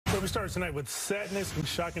Well, we start tonight with sadness and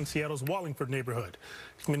shock in Seattle's Wallingford neighborhood.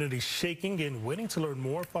 The community shaking and waiting to learn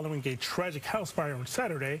more following a tragic house fire on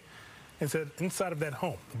Saturday. And said inside of that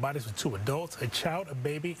home, the bodies of 2 adults, a child, a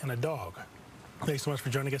baby, and a dog. Thanks so much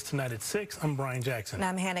for joining us tonight at 6. I'm Brian Jackson. And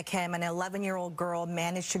I'm Hannah Kim. An 11-year-old girl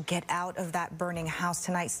managed to get out of that burning house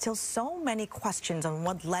tonight. Still so many questions on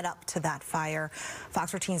what led up to that fire.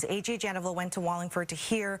 Fox 14's AJ Janeville went to Wallingford to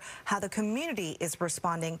hear how the community is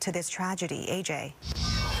responding to this tragedy. AJ.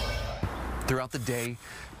 Throughout the day,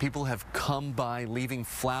 people have come by leaving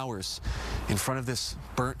flowers in front of this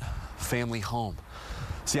burnt family home.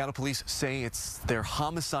 Seattle police say it's their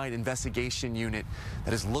homicide investigation unit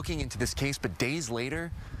that is looking into this case, but days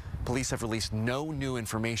later, police have released no new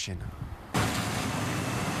information.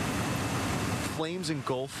 Flames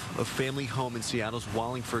engulf a family home in Seattle's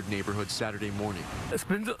Wallingford neighborhood Saturday morning. It's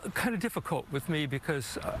been kind of difficult with me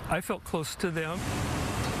because I felt close to them.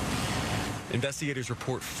 Investigators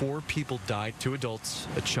report 4 people died, 2 adults,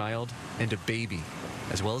 a child, and a baby,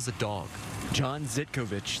 as well as a dog. John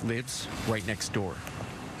Zitkovich lives right next door.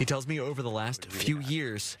 He tells me over the last few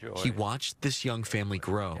years, he watched this young family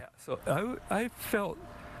grow. So I felt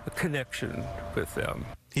a connection with them.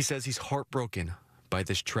 He says he's heartbroken by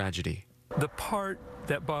this tragedy. The part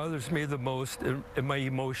that bothers me the most in my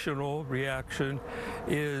emotional reaction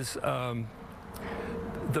is the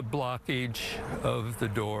blockage of the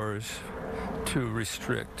doors to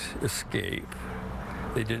restrict escape.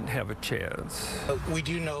 They didn't have a chance. We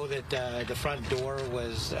do know that the front door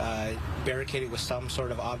was barricaded with some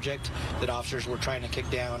sort of object that officers were trying to kick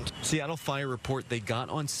down. Seattle Fire report they got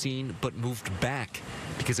on scene but moved back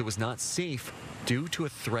because it was not safe due to a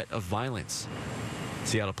threat of violence.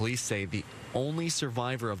 Seattle police say the only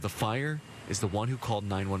survivor of the fire is the one who called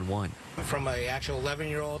 911. From an actual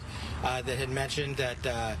 11-year-old that had mentioned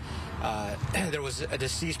that there was a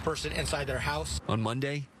deceased person inside their house. On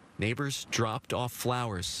Monday, neighbors dropped off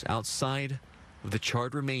flowers outside of the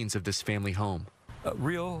charred remains of this family home. A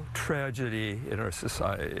real tragedy in our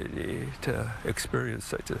society to experience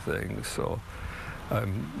such a thing. So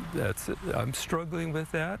I'm struggling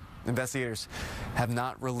with that. Investigators have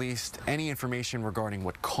not released any information regarding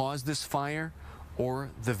what caused this fire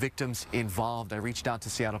or the victims involved. I reached out to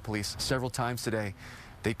Seattle police several times today.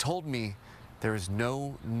 They told me there is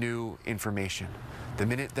no new information. The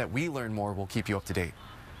minute that we learn more, we'll keep you up to date.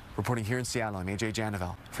 Reporting here in Seattle, I'm AJ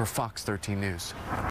Janeville for Fox 13 News.